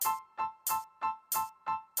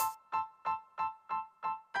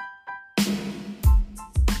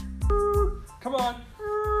come on.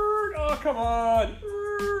 Oh, come on.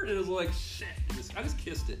 It was like, shit. I just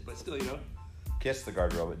kissed it, but still, Kissed the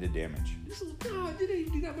guardrail, but did damage. It didn't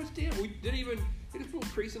even do that much damage. It just put a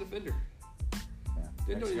crease in the fender.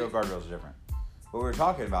 Yeah. Mexico guardrails are different. But we were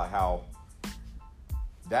talking about how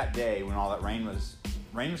that day when all that rain was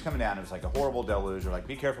coming down, it was like a horrible deluge. We're like,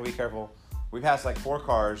 be careful, be careful. We passed like 4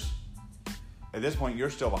 cars. At this point, you're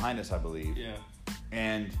still behind us, I believe. Yeah.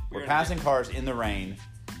 And we're passing cars in the rain.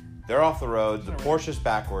 They're off the road. The Porsche's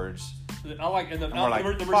backwards. I like, and the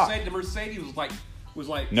Mercedes was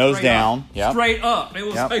like nose down. Yeah. Straight up. It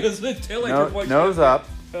was like a tail nose up.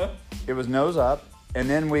 Huh? It was nose up. And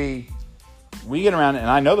then we get around, and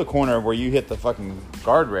I know the corner where you hit the fucking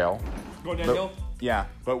guardrail. Going downhill? Yeah.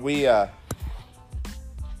 But we were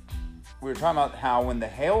talking about how when the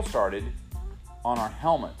hail started on our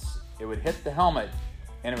helmets, it would hit the helmet,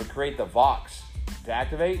 and it would create the Vox to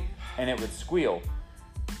activate, and it would squeal.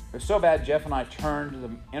 It was so bad, Jeff and I turned the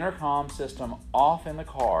intercom system off in the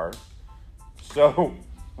car, so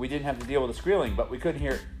we didn't have to deal with the squealing, but I couldn't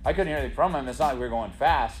hear anything from him. It's not like we were going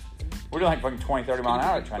fast. We're doing like fucking 20, 30 mile an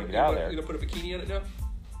hour trying to get out of there. You gonna put a bikini on it now?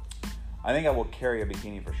 I think I will carry a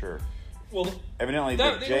bikini for sure. Well, evidently the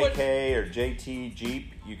JK or JT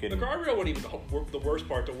Jeep, you can... The guardrail wasn't even the worst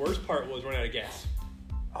part. The worst part was running out of gas.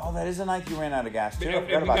 Oh, that is the night you ran out of gas, too. We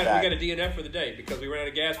got a DNF for the day because we ran out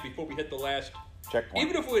of gas before we hit the last... checkpoint.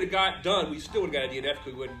 Even if we would have got done, we still would have got a DNF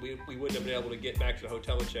because we wouldn't have been able to get back to the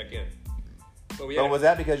hotel and check in. But was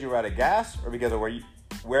that because you were out of gas or because of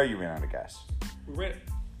where you ran out of gas?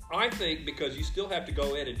 I think because you still have to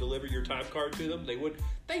go in and deliver your time card to them. It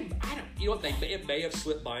may have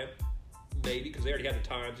slipped by them. Maybe because they already had the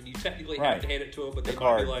times, and you technically have to hand it to them, but they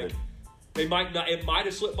might be like, they might not. It might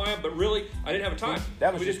have slipped by them, but really, I didn't have a time.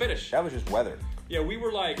 We just finished. That was just weather. Yeah, we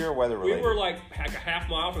were like pure weather related. We were like a half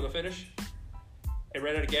mile from the finish, and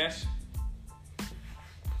ran out of gas.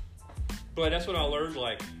 But that's when I learned,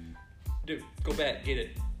 like, dude, go back, get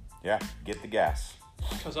it. Yeah, get the gas.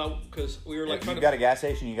 Because we were like, if you've got a gas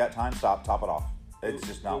station, you got time, top it off. It's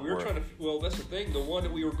just not. Well, that's the thing. The one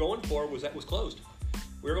that we were going for was closed.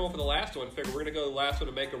 We were going for the last one. Figured we're going to go to the last one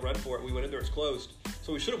and make a run for it. We went in there, it's closed.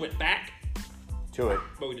 So we should have went back to it.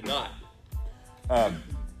 But we did not.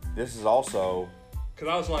 This is also... Because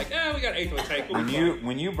I was like, we got an eighth of a tank.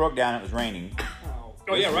 When you broke down, it was raining.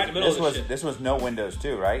 Right in the middle of this shit. This was no windows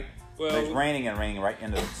too, right? Well, it was raining right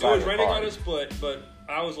into the side. It was raining on us, but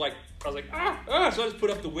I was like, so I just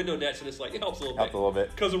put up the window nets, and it's like, it helps a little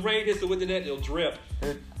bit. Because the rain hits the window net, and it'll drip.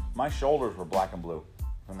 Dude, my shoulders were black and blue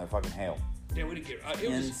from the fucking hail. Yeah, we didn't get it.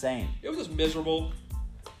 Insane. It was just miserable,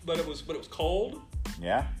 but it was we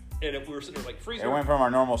Yeah. And we were sitting there like freezing. It went from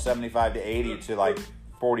our normal 75 to 80 to like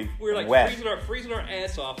 40. We were like wet. freezing our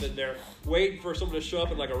ass off in there, waiting for someone to show up,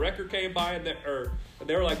 and like a wrecker came by, and they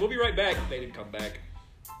were like, "We'll be right back." They didn't come back,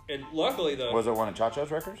 and luckily was it one of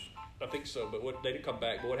Chacho's wreckers? I think so, but they didn't come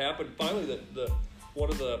back. But what happened? Finally, one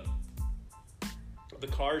of the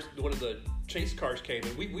cars, one of the chase cars came,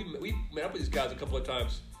 and we met up with these guys a couple of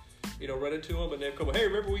times. Run into them, and they come, hey,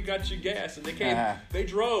 remember we got you gas? And they came, they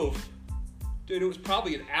drove. Dude, it was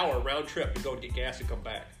probably an hour round trip to go and get gas and come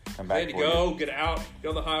back. They had to go, get out, get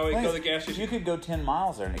on the highway, go to the gas station. You could go 10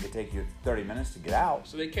 miles there, and it could take you 30 minutes to get out.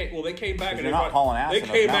 So they came back, and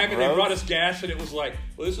they brought us gas, and it was like,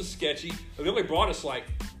 well, this is sketchy. And they only brought us like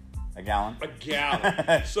a gallon.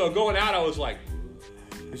 So going out, I was like,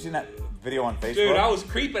 you seen that video on Facebook? Dude, I was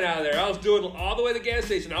creeping out of there. I was doing all the way to the gas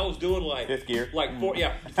station. I was doing like fifth gear, like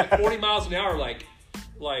 40 miles an hour, and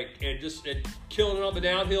killing it on the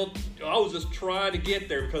downhill. I was just trying to get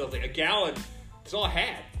there because I was like, a gallon. That's all I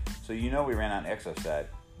had. So we ran out in Exostat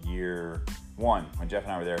year 1 when Jeff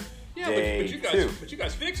and I were there. Yeah, but you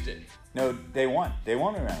guys fixed it. No, day 1. Day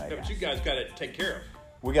 1 we ran out of gas. But you guys got to take care of.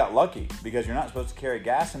 We got lucky because you're not supposed to carry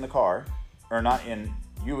gas in the car, or not in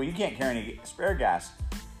you can't carry any spare gas.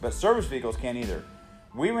 But service vehicles can't either.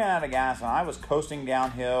 We ran out of gas, and I was coasting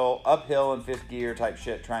downhill, uphill in fifth gear type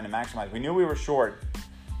shit, trying to maximize. We knew we were short,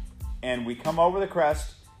 and we come over the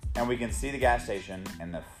crest, and we can see the gas station,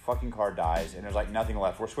 and the fucking car dies, and there's like nothing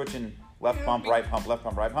left. We're switching left pump, right pump, left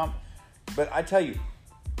pump, right pump. But I tell you,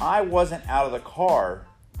 I wasn't out of the car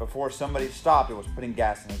before somebody stopped and was putting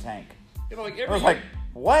gas in the tank. I was like,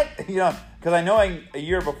 what? Because I know a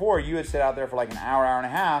year before you had sit out there for like an hour and a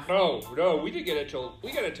half. No, we didn't get it till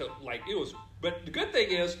like it was. But the good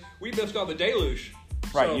thing is we missed all the deluge.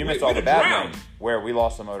 Right, so you missed all the bad rain where we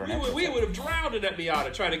lost the motor. We would have drowned in that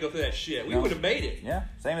Miata trying to go through that shit. We would have made it. Yeah,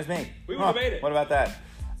 same as me. We would have made it. What about that?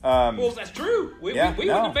 Well, that's true. We wouldn't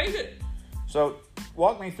have made it. So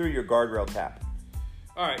walk me through your guardrail tap.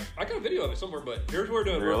 All right, I got a video of it somewhere, but here's what we're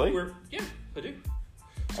doing. Really? Yeah, I do.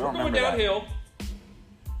 So we're going downhill.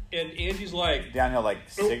 and Angie's like Downhill like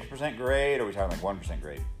 6% grade, or are we talking like 1%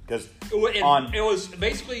 grade? Because it was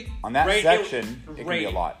basically on that section, it can be a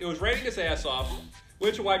lot. It was raining his ass off.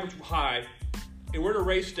 Windshield wipers were high, and we're in a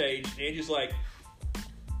race stage. And Angie's like,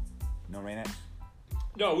 no rain X?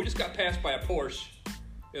 No, we just got passed by a Porsche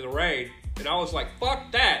in the rain, and I was like,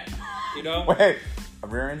 fuck that, you know? Wait, a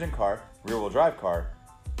rear engine car, rear wheel drive car.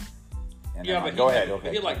 And yeah, but go ahead.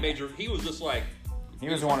 He was just like. He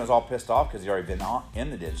was the one who was all pissed off because he'd already been in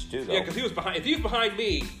the ditch too, though. Yeah, because he was behind. If he was behind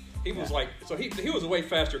me, he was like. So he was a way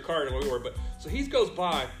faster car than we were. But so he goes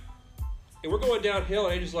by, and we're going downhill,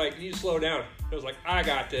 and he's like, "You need to slow down." I was like, "I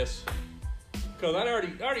got this," because I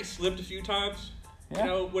already slipped a few times. Yeah, you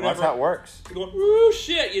know, whatever. Well, that's how it works. You're going, "Ooh,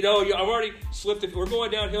 shit!" You know, I've already slipped. We're going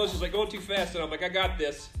downhill. She's like going too fast, and I'm like, "I got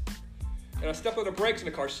this." And I stepped on the brakes, and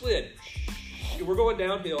the car slid. And we're going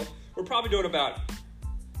downhill. We're probably doing about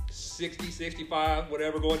 60, 65,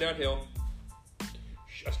 whatever, going downhill.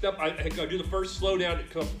 I do the first slow down, it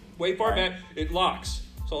comes way far back, it locks.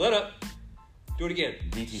 So I let up, do it again.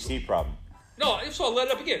 DTC problem. No, so I let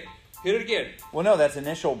it up again, hit it again. Well, no, that's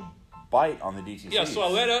initial bite on the DTC. Yeah, so I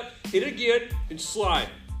let up, hit it again, and slide.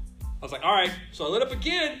 I was like, all right. So I let up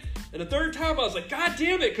again, and the third time I was like, God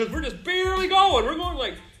damn it, because we're just barely going. We're going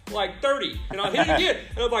like 30. And I hit it again,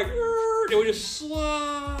 and I'm like, and we just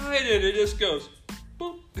slide, and it just goes,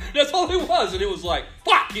 boop. That's all it was. And it was like,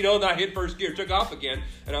 fuck, you know, and I hit first gear, took off again,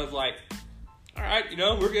 and I was like, all right, you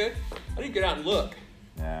know, we're good. I didn't get out and look.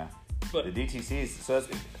 Yeah. But the DTCs, so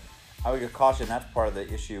that's, I would caution that's part of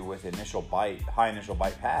the issue with high initial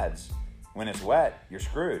bite pads. When it's wet, you're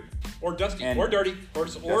screwed. Or dusty, or dirty, or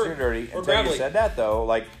dirty. Or Until gravelly. You said that though,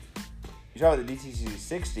 like you talk about the DTC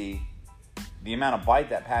 60, the amount of bite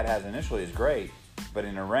that pad has initially is great, but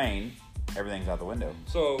in the rain, everything's out the window.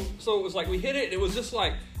 So it was like we hit it, and it was just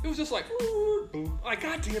like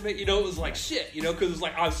God damn it, you know, it was like shit, you know, because it's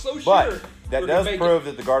like I was so sure. But that does prove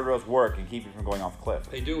that the guardrails work and keep you from going off the cliff.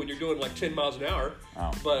 They do when you're doing like 10 miles an hour.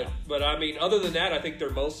 Oh. But I mean, other than that, I think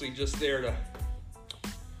they're mostly just there to.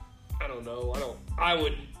 I don't know. I'm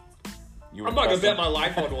not gonna bet my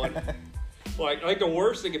life on one. Like I think the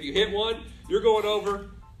worst thing, if you hit one, you're going over,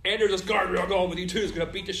 and there's this guardrail going with you too. Is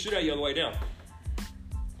gonna beat the shit out of you on the way down.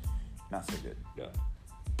 Not so good. Yeah.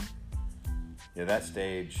 Yeah, that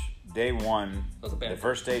stage, day one, the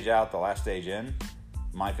first stage out, the last stage in.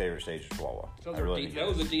 My favorite stage was Wawa. That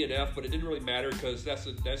was a DNF, but it didn't really matter because that's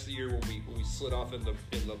the year when we slid off in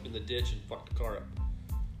the ditch and fucked the car up.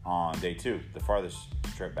 On day two, the farthest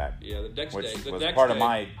trip back. Yeah, the next day. Was part of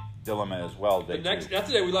my dilemma as well. That's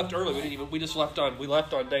the day we left early. We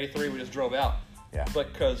left on day 3. We just drove out. Yeah.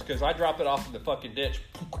 But because I dropped it off in the fucking ditch.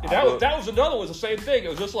 And that was another one. Was the same thing. It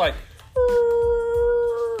was just like,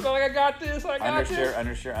 I got this.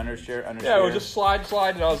 Understeer. Yeah, it was just slide,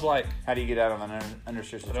 and I was like, how do you get out on an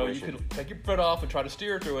understeer situation? You can take your foot off and try to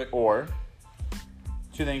steer through it. Or,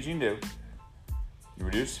 two things you can do. You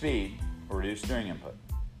reduce speed or reduce steering input.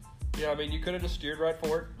 Yeah, I mean, you could have just steered right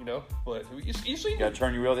for it, you know, but you see. You got to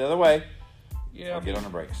turn your wheel the other way. Yeah. Get on the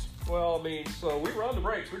brakes. Well, I mean, so we were on the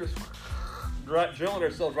brakes. We're just drilling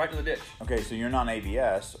ourselves right in the ditch. Okay, so you're not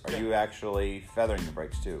ABS. Are you actually feathering the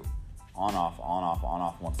brakes too? On,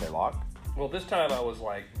 off, once they lock? Well, this time I was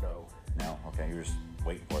like, no. No? Okay, you were just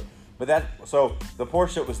waiting for it. But so the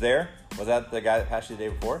Porsche that was there, was that the guy that passed you the day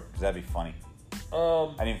before? Because that'd be funny. I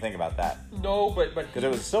didn't even think about that. No, but because it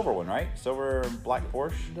was a silver one, right? Silver black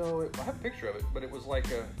Porsche. No, I have a picture of it, but it was like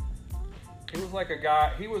a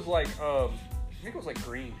guy. He was like, I think it was like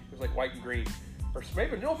green. It was like white and green, or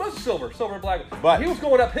maybe no, it was silver and black. But he was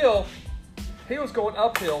going uphill. He was going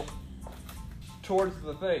uphill towards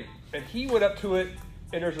the thing, and he went up to it.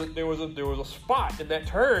 And there was a spot in that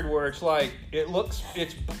turn where it's like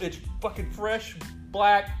it's fucking fresh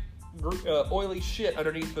black oily shit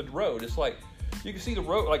underneath the road. It's like you can see the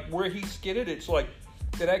road, like where he skidded. It's like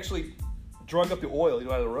it actually drug up the oil,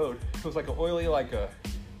 out of the road. It was like an oily, like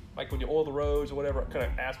when you oil the roads or whatever, kind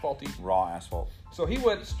of asphalty, raw asphalt. So he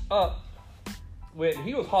went up when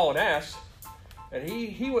he was hauling ass, and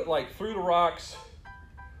he went like through the rocks,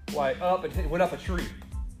 like up and went up a tree.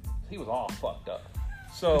 He was all fucked up.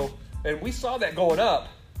 So, and we saw that going up.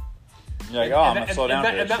 You're like, I'm gonna slow down.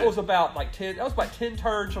 And that was about like 10. That was about 10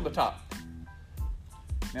 turns from the top.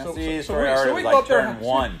 Now, so we go up there. Turn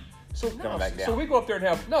one. Coming back down. So we go up there and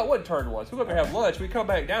have it wasn't turn one. So we go up there and have lunch. We come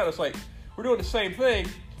back down. It's like we're doing the same thing.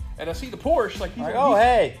 And I see the Porsche. Like he's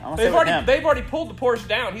hey, I'm gonna they've already pulled the Porsche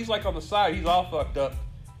down. He's like on the side. He's all fucked up.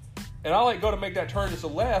 And I like go to make that turn to the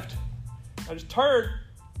left. I just turn.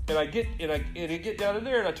 And I get down in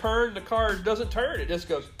there and I turn. The car doesn't turn. It just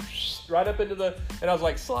goes right up into the. And I was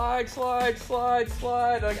like, slide. I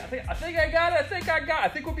think I got it. I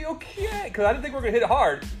think we'll be okay because I didn't think we were gonna hit it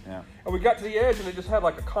hard. Yeah. And we got to the edge and it just had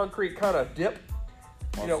like a concrete kind of dip.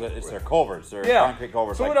 Well, it's their culverts. They're concrete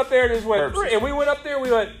culverts. So we like went up there and just went, and we went up there.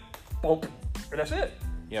 We went, boom, and that's it.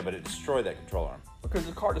 Yeah, but it destroyed that control arm. Because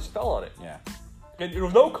the car just fell on it. Yeah. And there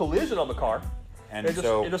was no collision on the car. And it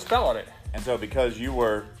just fell on it. And so because you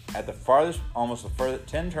were at the farthest, almost the furthest,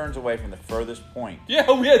 10 turns away from the furthest point.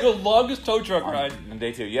 Yeah, we had the longest tow truck ride. On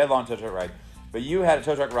day 2. You had a long tow truck ride. But you had a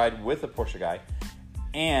tow truck ride with the Porsche guy.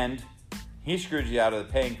 And he screwed you out of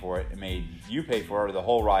the paying for it and made you pay for the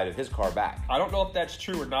whole ride of his car back. I don't know if that's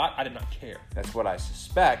true or not. I did not care. That's what I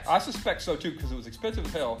suspect. I suspect so too because it was expensive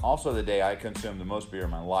as hell. Also the day I consumed the most beer in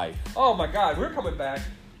my life. Oh my God, we were coming back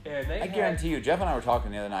and I guarantee you, Jeff and I were talking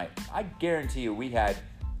the other night. I guarantee you we had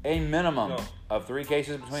a minimum of 3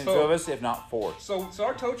 cases between the two of us, if not 4. So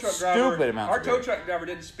our tow truck driver, truck driver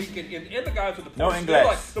didn't speak in the guys with the Porsche. No English.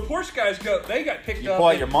 Like, the Porsche guys they got picked up. You pull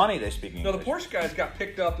out your money, they speak English. No, the Porsche guys got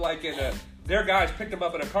picked up like in a. Their guys picked them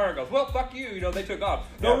up in a car and goes, well, fuck you. They took off.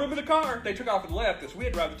 No room in the car. They took off and left because we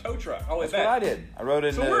had to drive the tow truck all the way back. That's what I did. I rode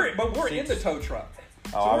in. So we're in the tow truck. Oh,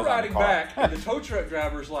 so we're riding back, and the tow truck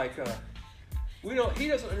driver's like, he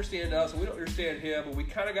doesn't understand us, and we don't understand him, and we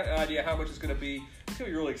kind of got an idea how much it's going to be. It's going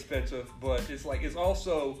to be really expensive, but it's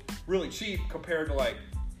also really cheap compared to I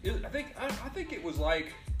think it was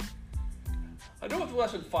like. I know it's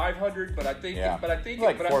less than 500, but I think it was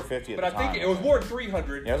like $450 But I think it was more than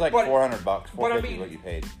 300. Yeah, it was like $400. $450 is what you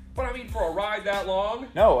paid. But I mean, for a ride that long.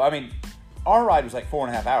 No, I mean, our ride was like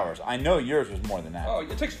 4.5 hours. I know yours was more than that. Oh,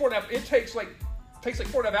 it takes 4.5. It takes like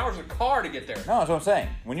 4.5 hours in a car to get there. No, that's what I'm saying.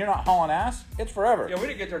 When you're not hauling ass, it's forever. Yeah, we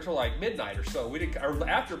didn't get there until like midnight or so. Or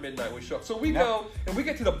after midnight we show up. So we go and we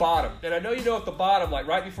get to the bottom, and I know at the bottom, like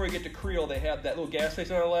right before you get to Creel, they have that little gas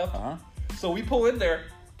station on our left. So we pull in there,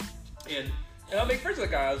 and I make friends with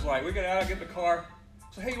the guy. I was like, we get out, get in the car.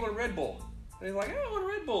 So, hey, you want a Red Bull? And he's like, yeah, I want a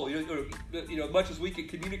Red Bull. As much as we can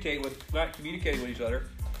not communicating with each other.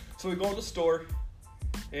 So we go in the store,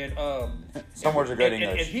 and some words are good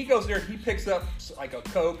English. And he goes there and he picks up like a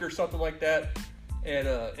Coke or something like that, and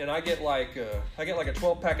I get like a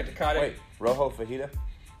 12-pack of Tecate. Wait, Rojo Fajita?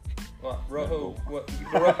 Rojo.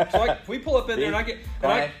 So we pull up in there and I get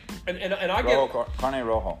Carne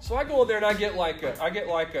Rojo. So I go in there and I get like a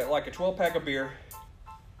 12-pack of beer.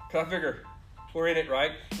 Cause I figure we're in it,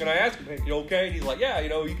 right? And I ask him, hey, you okay? And he's like, yeah,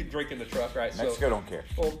 you can drink in the truck, right? Mexico don't care.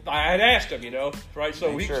 Well, I had asked him, right?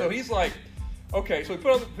 So he's like, okay. So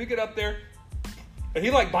we get up there, and he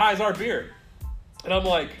like buys our beer, and I'm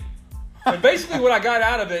like, and basically what I got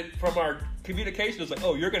out of it from our communication is like,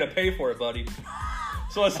 oh, you're gonna pay for it, buddy.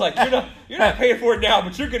 So it's like you're not paying for it now,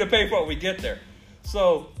 but you're gonna pay for it when we get there.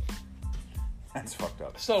 So that's fucked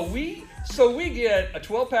up. So we get a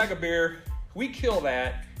 12-pack of beer. We kill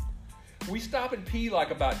that. We stop and pee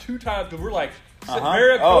like about 2 times because we're like sitting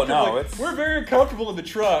very uncomfortable. We're very uncomfortable in the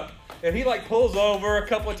truck, and he like pulls over a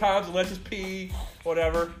couple of times and lets us pee,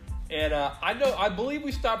 whatever. And I believe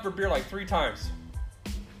we stopped for beer like 3 times.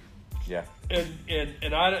 Yeah. And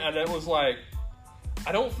it was like.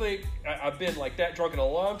 I don't think I've been like that drunk in a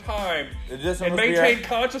long time and maintain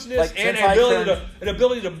consciousness and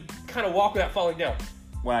ability to kind of walk without falling down.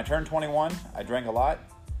 When I turned 21, I drank a lot.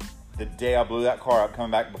 The day I blew that car up coming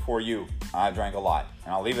back before you, I drank a lot.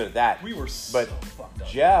 And I'll leave it at that. We were so fucked up.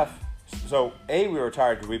 Jeff, we were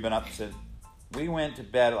tired because we've been up since, we went to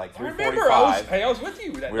bed at like 3:45. I remember, I was with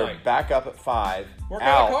you that night. We were back up at 5. Working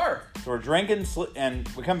on the car. So we're drinking, and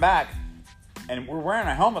we come back. And we're wearing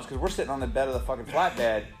our helmets because we're sitting on the bed of the fucking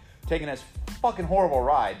flatbed taking this fucking horrible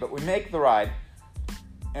ride. But we make the ride,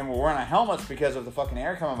 and we're wearing our helmets because of the fucking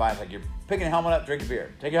air coming by. It's like, you're picking a helmet up, drink a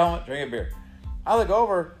beer. Take your helmet, drink a beer. I look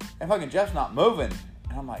over, and fucking Jeff's not moving.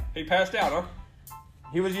 And I'm like... He passed out, huh?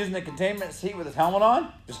 He was using the containment seat with his helmet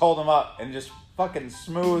on. Just hold him up, and just fucking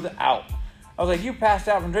smooth out. I was like, you passed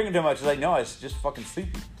out from drinking too much. He's like, no, it's just fucking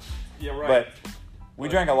sleepy. Yeah, right. But we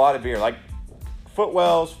drank a lot of beer. Like...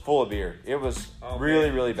 Footwell's full of beer. It was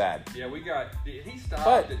really bad. Yeah, he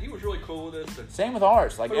stopped, and he was really cool with us. Same with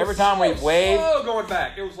ours. Like, every time we waved... slow going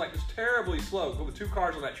back. It was like just terribly slow with 2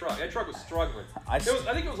 cars on that truck. That truck was struggling. I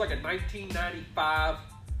think it was like a 1995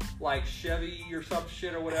 like Chevy or some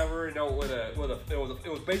shit or whatever. It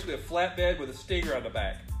was basically a flatbed with a stinger on the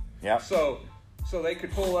back. Yeah. So they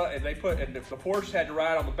could pull up, and the Porsche had to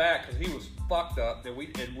ride on the back because he was fucked up, and we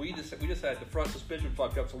just had the front suspension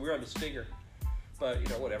fucked up, so we were on the stinger. But,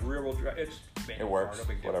 whatever. Rear wheel drive. It works. No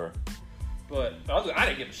big deal. Whatever. But I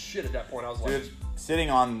didn't give a shit at that point. I was like... Dude,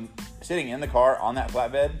 sitting in the car on that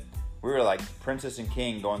flatbed We were like princess and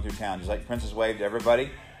king going through town, just like princess waved to everybody.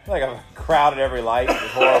 Like a crowd at every light. It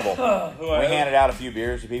was horrible. We handed out a few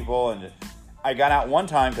beers to people, and I got out one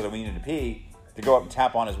time because we needed to pee to go up and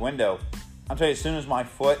tap on his window. I'm telling you, as soon as my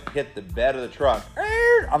foot hit the bed of the truck,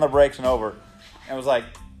 on the brakes and over, it was like,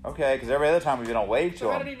 okay, because every other time we don't wave to So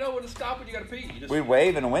him. how did he know when to stop when you got to pee? We'd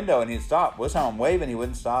wave in the window and he'd stop. This time I'm waving, he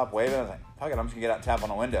wouldn't stop. Waving, I was like, fuck it, I'm just gonna get out and tap on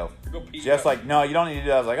the window. Go pee. Just like, no, you don't need to do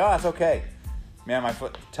that. I was like, oh, that's okay. Man, my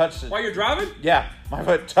foot touched While you're driving? Yeah, my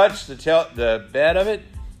foot touched the bed of it.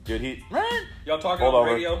 Dude, Y'all talking Pulled on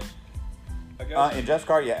the over. radio? I guess. in Jeff's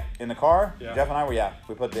car, yeah. In the car, Yeah. Jeff and I were,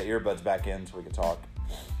 we put the earbuds back in so we could talk.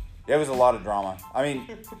 It was a lot of drama. I mean,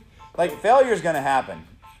 like, failure's going to happen.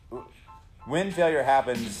 When failure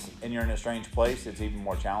happens and you're in a strange place, it's even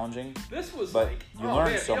more challenging. This was But like, you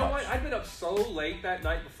learn so you know much. what? I'd been up so late that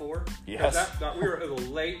night before. Yes. We were it was a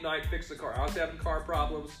late night fixing the car. I was having car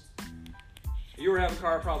problems. You were having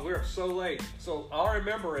car problems. We were up so late. So all I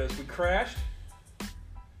remember is we crashed.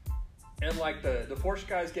 And like the Porsche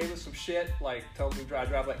guys gave us some shit, like told me I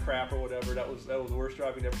drive like crap or whatever. That was the worst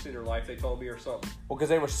driving they've ever seen in their life. They told me or something. Well, because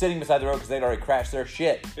they were sitting beside the road because they'd already crashed their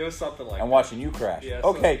shit It was something like and that. watching you crash. Yeah, so-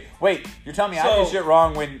 Okay, wait, you're telling me I So- did shit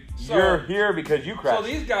wrong when so- you're here because you crashed. So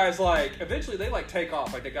these guys, like, eventually they, like, take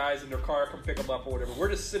off. Like, the guys in their car come pick them up or whatever. We're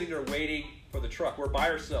just sitting there waiting for the truck. We're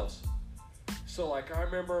by ourselves. So, like, I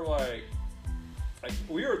remember, like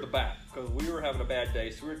we were at the back because we were having a bad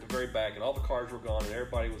day. So we were at the very back, and all the cars were gone, and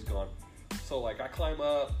everybody was gone. So, like, I climb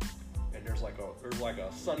up, and there's like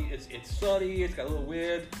a sunny. It's sunny. It's got a little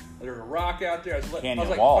wind. And there's a rock out there. I was laying down on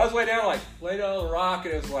the rock,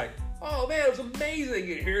 and it was like, oh man, it was amazing.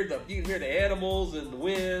 You can hear the animals and the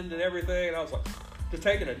wind and everything. And I was like, just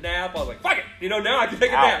taking a nap. I was like, fuck it, now I can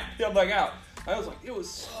take a nap. I'm like out. I was like, it was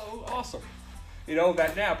so awesome,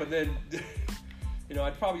 that nap. And then, I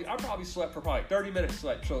probably slept for probably 30 minutes,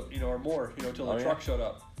 or more, till the truck showed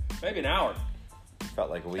up. Maybe an hour.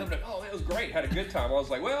 Felt like a week. I'm like, oh, it was great. Had a good time. I was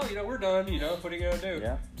like, well, we're done. What are you gonna do?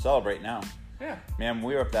 Yeah, celebrate now. Yeah. Man,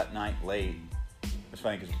 we were up that night late. It's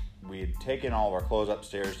funny because we had taken all of our clothes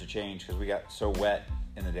upstairs to change because we got so wet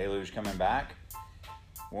in the deluge coming back.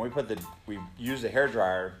 When we used the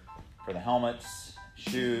hairdryer for the helmets,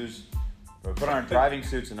 shoes. We put on our driving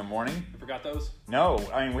suits in the morning. You forgot those? No,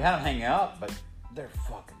 I mean, we had them hanging up, but they're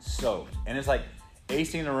fucking soaked. And it's like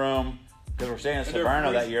AC in the room because we're staying in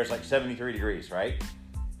Severno that year. It's like 73 degrees, right?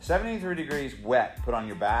 73 degrees wet put on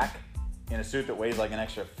your back in a suit that weighs like an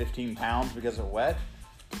extra 15 pounds because of wet.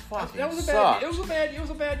 It was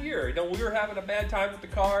a bad year. We were having a bad time with the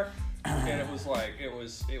car, and it was like it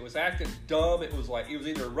was acting dumb. It was like it was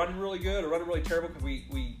either running really good or running really terrible because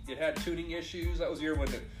it had tuning issues. That was the year when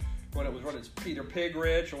it was running Peter Pig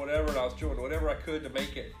Rich or whatever, and I was doing whatever I could to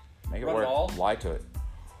make it run work. all. Lie to it.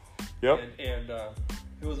 Yep. And that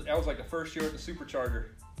was like the first year at the Supercharger,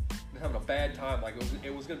 and having a bad time. Like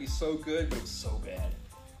it was gonna be so good, but it was so bad.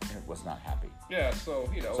 It was not happy. Yeah, so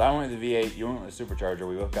So I went with the V8, you went with the Supercharger,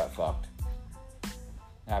 we both got fucked.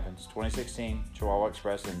 Happens. 2016, Chihuahua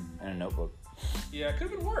Express in a notebook. Yeah, it could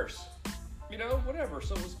have been worse. Whatever.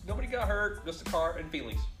 So nobody got hurt, just the car and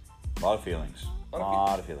feelings. A lot of feelings. A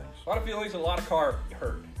lot of feelings. A lot of feelings and a lot of car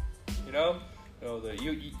hurt.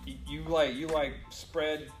 You like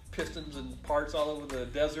spread pistons and parts all over the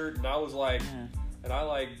desert, and I was like, and I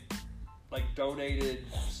like donated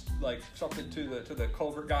like something to the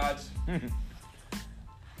culvert gods.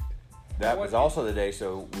 That was also the day,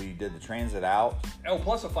 so we did the transit out. Oh,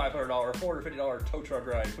 plus a $500 or $450 tow truck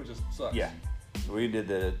ride, which just sucks. Yeah. So we did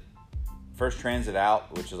the first transit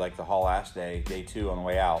out, which is like the haul ass day 2 on the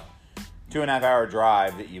way out. 2.5 hour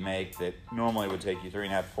drive that you make that normally would take you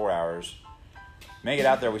 3.5 to 4 hours. Make it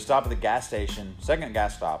out there. We stop at the gas station, second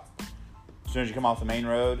gas stop. As soon as you come off the main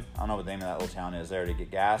road, I don't know what the name of that little town is there, to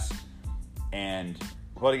get gas. And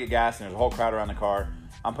we're going to get gas, and there's a whole crowd around the car.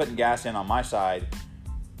 I'm putting gas in on my side,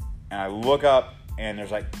 and I look up, and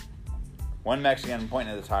there's like one Mexican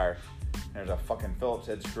pointing at the tire. And there's a fucking Phillips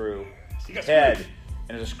head screw head,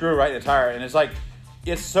 and there's a screw right in the tire. And it's like,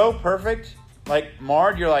 it's so perfect. Like,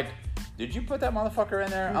 Mard, you're like, did you put that motherfucker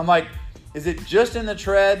in there? I'm like, is it just in the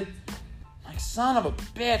tread? I'm like, son of a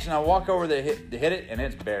bitch. And I walk over to hit it, and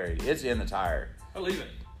it's buried. It's in the tire. I leave it.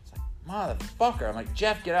 It's like, motherfucker. I'm like,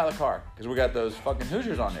 Jeff, get out of the car. Because we got those fucking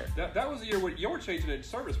Hoosiers on there. That was the year when you were changing it in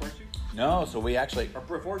service, weren't you? No, so we actually... Or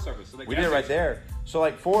before service. So we did it right there. So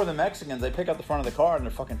like 4 of the Mexicans, they pick up the front of the car, and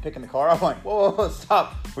they're fucking picking the car up. I'm like, whoa,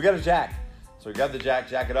 stop. We got a jack. So we got the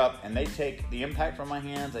jack it up, and they take the impact from my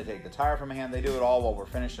hands, they take the tire from my hand, they do it all while we're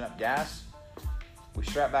finishing up gas. We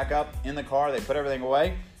strap back up in the car, they put everything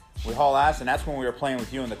away, we haul ass, and that's when we were playing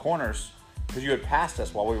with you in the corners, because you had passed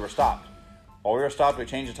us while we were stopped. While we were stopped, we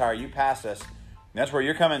changed the tire. You passed us. And that's where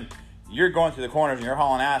you're coming. You're going through the corners and you're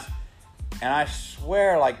hauling ass. And I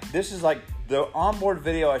swear, like, this is like the onboard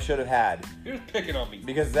video I should have had. You're just picking on me.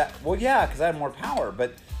 Because I had more power.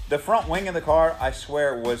 But the front wing of the car, I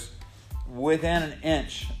swear, was within an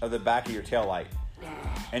inch of the back of your taillight.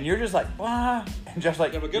 And you're just like, bah, and just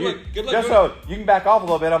like, Yeah, but good luck. Just so you can back off a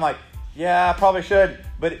little bit. I'm like, yeah, I probably should.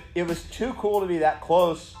 But it was too cool to be that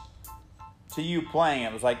close to you playing.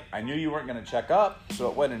 It was like, I knew you weren't going to check up, so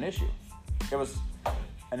it wasn't an issue. It was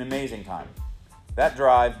an amazing time. That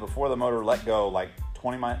drive before the motor let go, like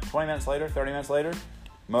 20 minutes later, 30 minutes later,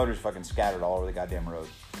 motors fucking scattered all over the goddamn road.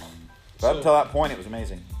 But up until that point, it was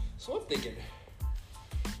amazing. So I'm thinking,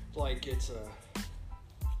 like, it's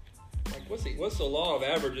like what's the law of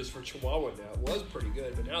averages for Chihuahua now? It was pretty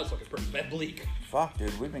good, but now it's looking pretty bad bleak. Fuck,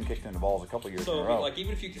 dude, we've been kicked in the balls a couple years in a So row. like,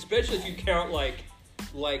 even if you, especially if you count like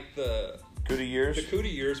the Cootie years. the Cootie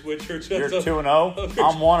years, which are just You're a, 2-0.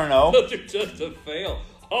 I'm 1-0. those are just a fail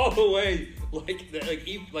all the way.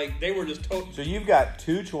 Like they were just total. So you've got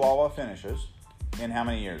 2 Chihuahua finishes in how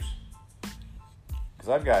many years? Because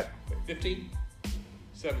I've got 15,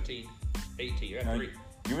 17, 18. I got 3.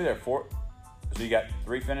 You were there 4. So you got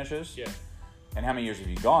 3 finishes. Yeah. And how many years have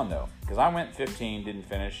you gone though? Because I went 15, didn't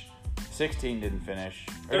finish. 16 didn't finish.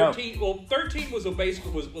 Or 13. No. Well, 13 was a basic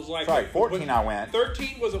was like. Sorry, 14 I went.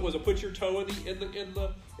 13 was a put your toe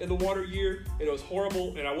in the water year, and it was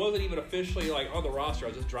horrible. And I wasn't even officially like on the roster. I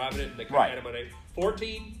was just driving it, and they kind of added my name.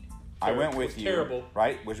 14. I went with you. Terrible.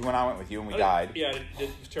 Right? Which is when I went with you and we died. Yeah, it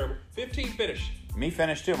was terrible. 15 finish. Me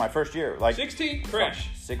finished too. My first year. Like 16 crash.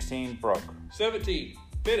 16 broke. 17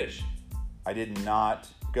 finish. I did not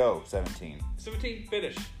go 17. 17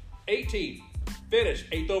 finish. 18 finish.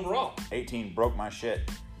 8th overall. 18 broke my shit.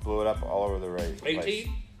 Blew it up all over the race.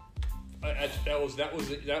 18. That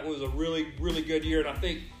was a really good year, and I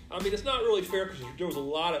mean it's not really fair because there was a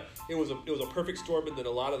lot of it was a perfect storm, and then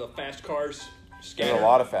a lot of the fast cars scattered. There's a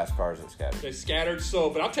lot of fast cars that scattered. They scattered,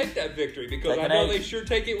 but I'll take that victory because Take I an know 8. they sure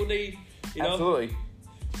take it when they Absolutely.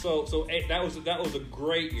 So that was a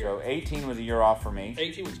great year. So 18 was a year off for me.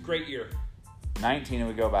 18 was a great year. 19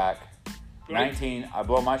 we go back. Right. 19 I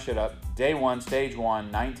blow my shit up. Day 1, stage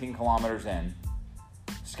 1, 19 kilometers in.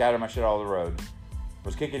 Scattered my shit all over the road.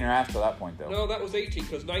 Was kicking your ass to that point though. No, that was 18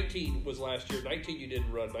 because 19 was last year. 19 you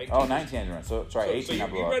didn't run. 19 19 I didn't run. So sorry, 18 I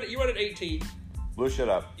blew up. You run at 18. Blew shit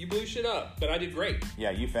up. You blew shit up, but I did great. Yeah,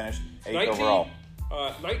 you finished 8th 19, overall.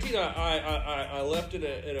 19 I left in an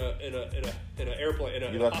airplane.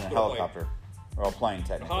 You left in a helicopter or a plane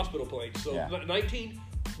technically. A hospital plane. So Yeah. 19,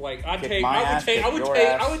 like I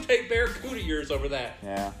would take Barracuda years over that.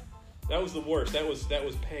 Yeah. That was the worst. That was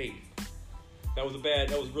pain. That was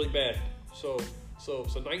really bad. So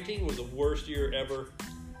 19 was the worst year ever,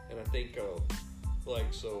 and I think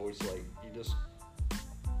so it's like you just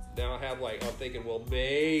now have like I'm thinking, well,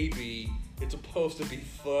 maybe it's supposed to be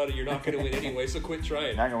fun and you're not going to win anyway, so quit trying.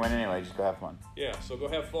 You're not gonna win anyway. Just go have fun. Yeah, so go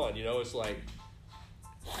have fun. It's like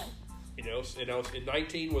in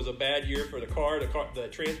 19 was a bad year for the car. The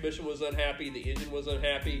transmission was unhappy. The engine was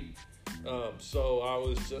unhappy. So I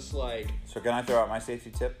was just like. So can I throw out my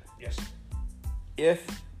safety tip? Yes.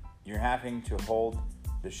 If you're having to hold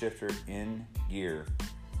the shifter in gear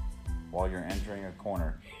while you're entering a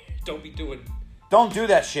corner, Don't do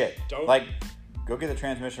that shit. Don't. Like, go get the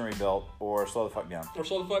transmission rebuilt or slow the fuck down. Or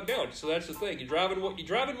slow the fuck down. So that's the thing. You're driving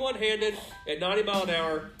one-handed at 90 mile an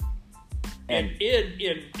hour, and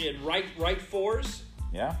in right fours.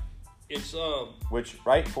 Yeah. It's Which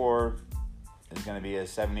right 4 is going to be a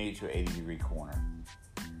 70 to 80 degree corner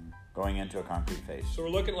going into a concrete face. So we're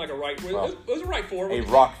looking like a right. Well, it was a right 4. A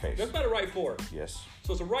rock face. That's about a right 4. Yes.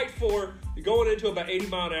 So it's a right 4. You're going into about 80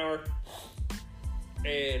 mile an hour,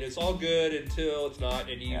 and it's all good until it's not,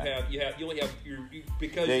 and you only have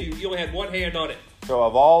you only had one hand on it. So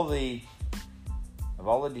of all the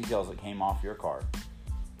details that came off your car,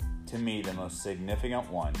 to me the most significant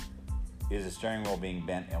one is the steering wheel being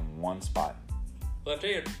bent in one spot. Left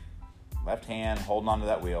hand. Left hand holding onto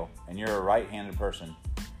that wheel, and you're a right-handed person.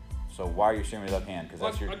 So why are you steering with left hand? Because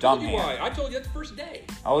that's your dumb hand. Why. I told you that the first day.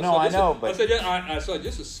 Oh no, I know, but I said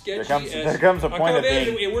this is sketchy. There comes a point of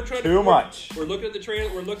being too much. We're looking at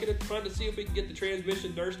trying to see if we can get the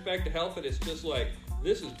transmission nursed back to health, and it's just like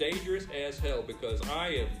this is dangerous as hell because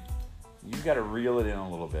You've got to reel it in a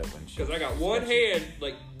little bit when because I got one hand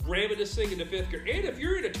like ramming this thing into 5th gear, and if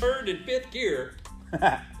you're in a turn in 5th gear,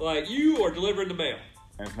 like you are delivering the mail.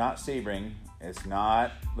 And it's not Sebring, it's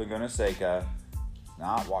not Laguna Seca, it's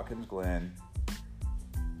not Watkins Glen,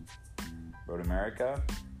 Road America.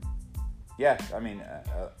 Yeah, I mean,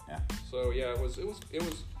 yeah. So yeah, it was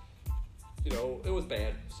it was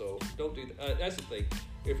bad. So don't do that. That's the thing.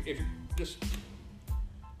 If you're just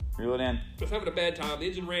Reel it in. just having a bad time, the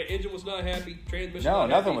engine was not happy. Transmission. No, not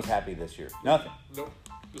nothing happy. was happy this year. Nothing. Nope.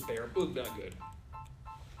 It was terrible. It was not good.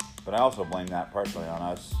 But I also blame that partially on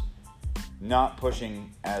us not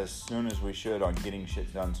pushing as soon as we should on getting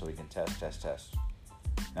shit done so we can test.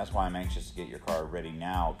 That's why I'm anxious to get your car ready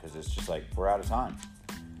now, because it's just like we're out of time.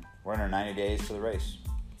 We're under 90 days to the race.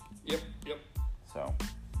 Yep. So,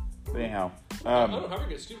 but anyhow, I don't know how we're going to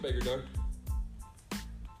get Studebaker done.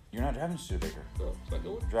 you're not driving a Studebaker. Oh, is that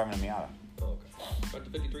going? You're driving a Miata. Oh, okay. Back to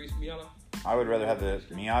 53's Miata? I would rather have the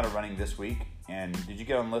Miata running this week. And did you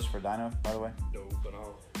get on the list for dyno, by the way? No, but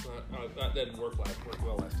that didn't work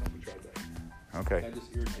well last time we tried that. Okay. That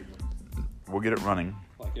just irritated me. We'll get it running.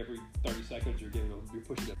 Like every 30 seconds, you're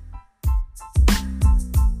pushing it.